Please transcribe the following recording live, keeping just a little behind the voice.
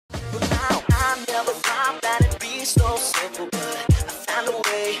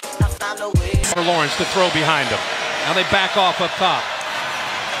Lawrence to throw behind him. Now they back off up top.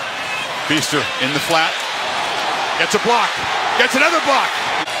 Feaster in the flat. Gets a block. Gets another block.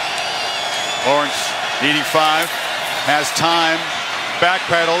 Lawrence needing 5. Has time.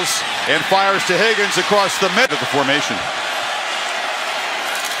 Backpedals and fires to Higgins across the middle of the formation.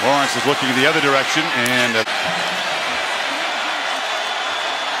 Lawrence is looking in the other direction and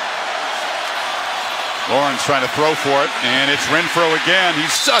Lawrence trying to throw for it, and it's Renfro again.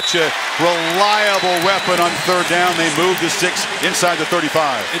 He's such a reliable weapon on third down. They move the 6 inside the 35.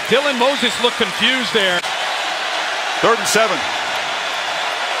 Dylan Moses looked confused there. 3rd and 7.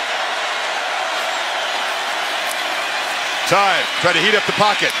 Tide try to heat up the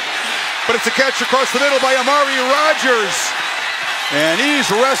pocket, but it's a catch across the middle by Amari Rodgers, and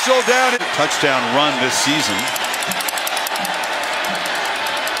he's wrestled down. Touchdown run this season.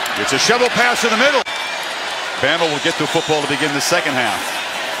 It's a shovel pass in the middle. Bama will get the football to begin the second half.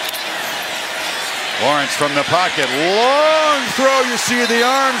 Lawrence from the pocket. Long throw. You see the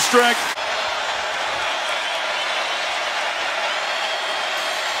arm strength.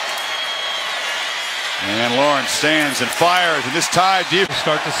 And Lawrence stands and fires, and this Tide deep.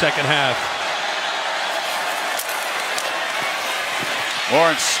 Start the second half.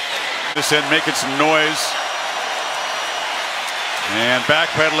 Lawrence this end making some noise. And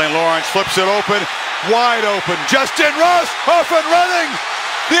backpedaling, Lawrence flips it open. Wide open. Justin Ross off and running.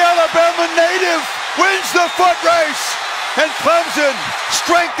 The Alabama native wins the foot race. And Clemson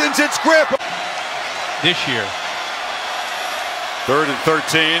strengthens its grip. This year. 3rd and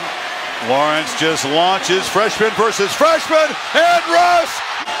 13. Lawrence just launches. Freshman versus freshman. And Ross.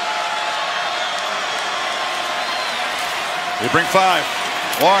 They bring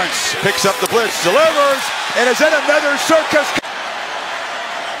 5. Lawrence picks up the blitz. Delivers. And is that another circus?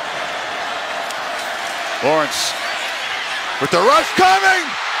 Lawrence with the rush coming.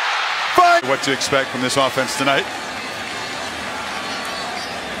 Fine. What to expect from this offense tonight.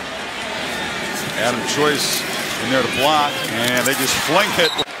 Adam Choice in there to block, and they just fling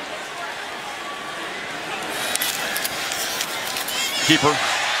it. Keeper.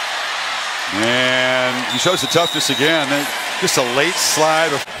 And he shows the toughness again. Just a late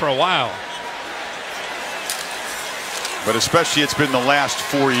slide. For a while. But especially it's been the last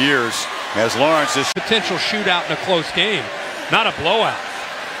 4 years. As Lawrence is potential shootout in a close game, not a blowout.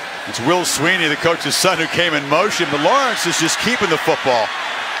 It's Will Sweeney, the coach's son, who came in motion, but Lawrence is just keeping the football.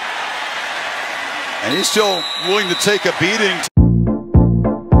 And he's still willing to take a beating.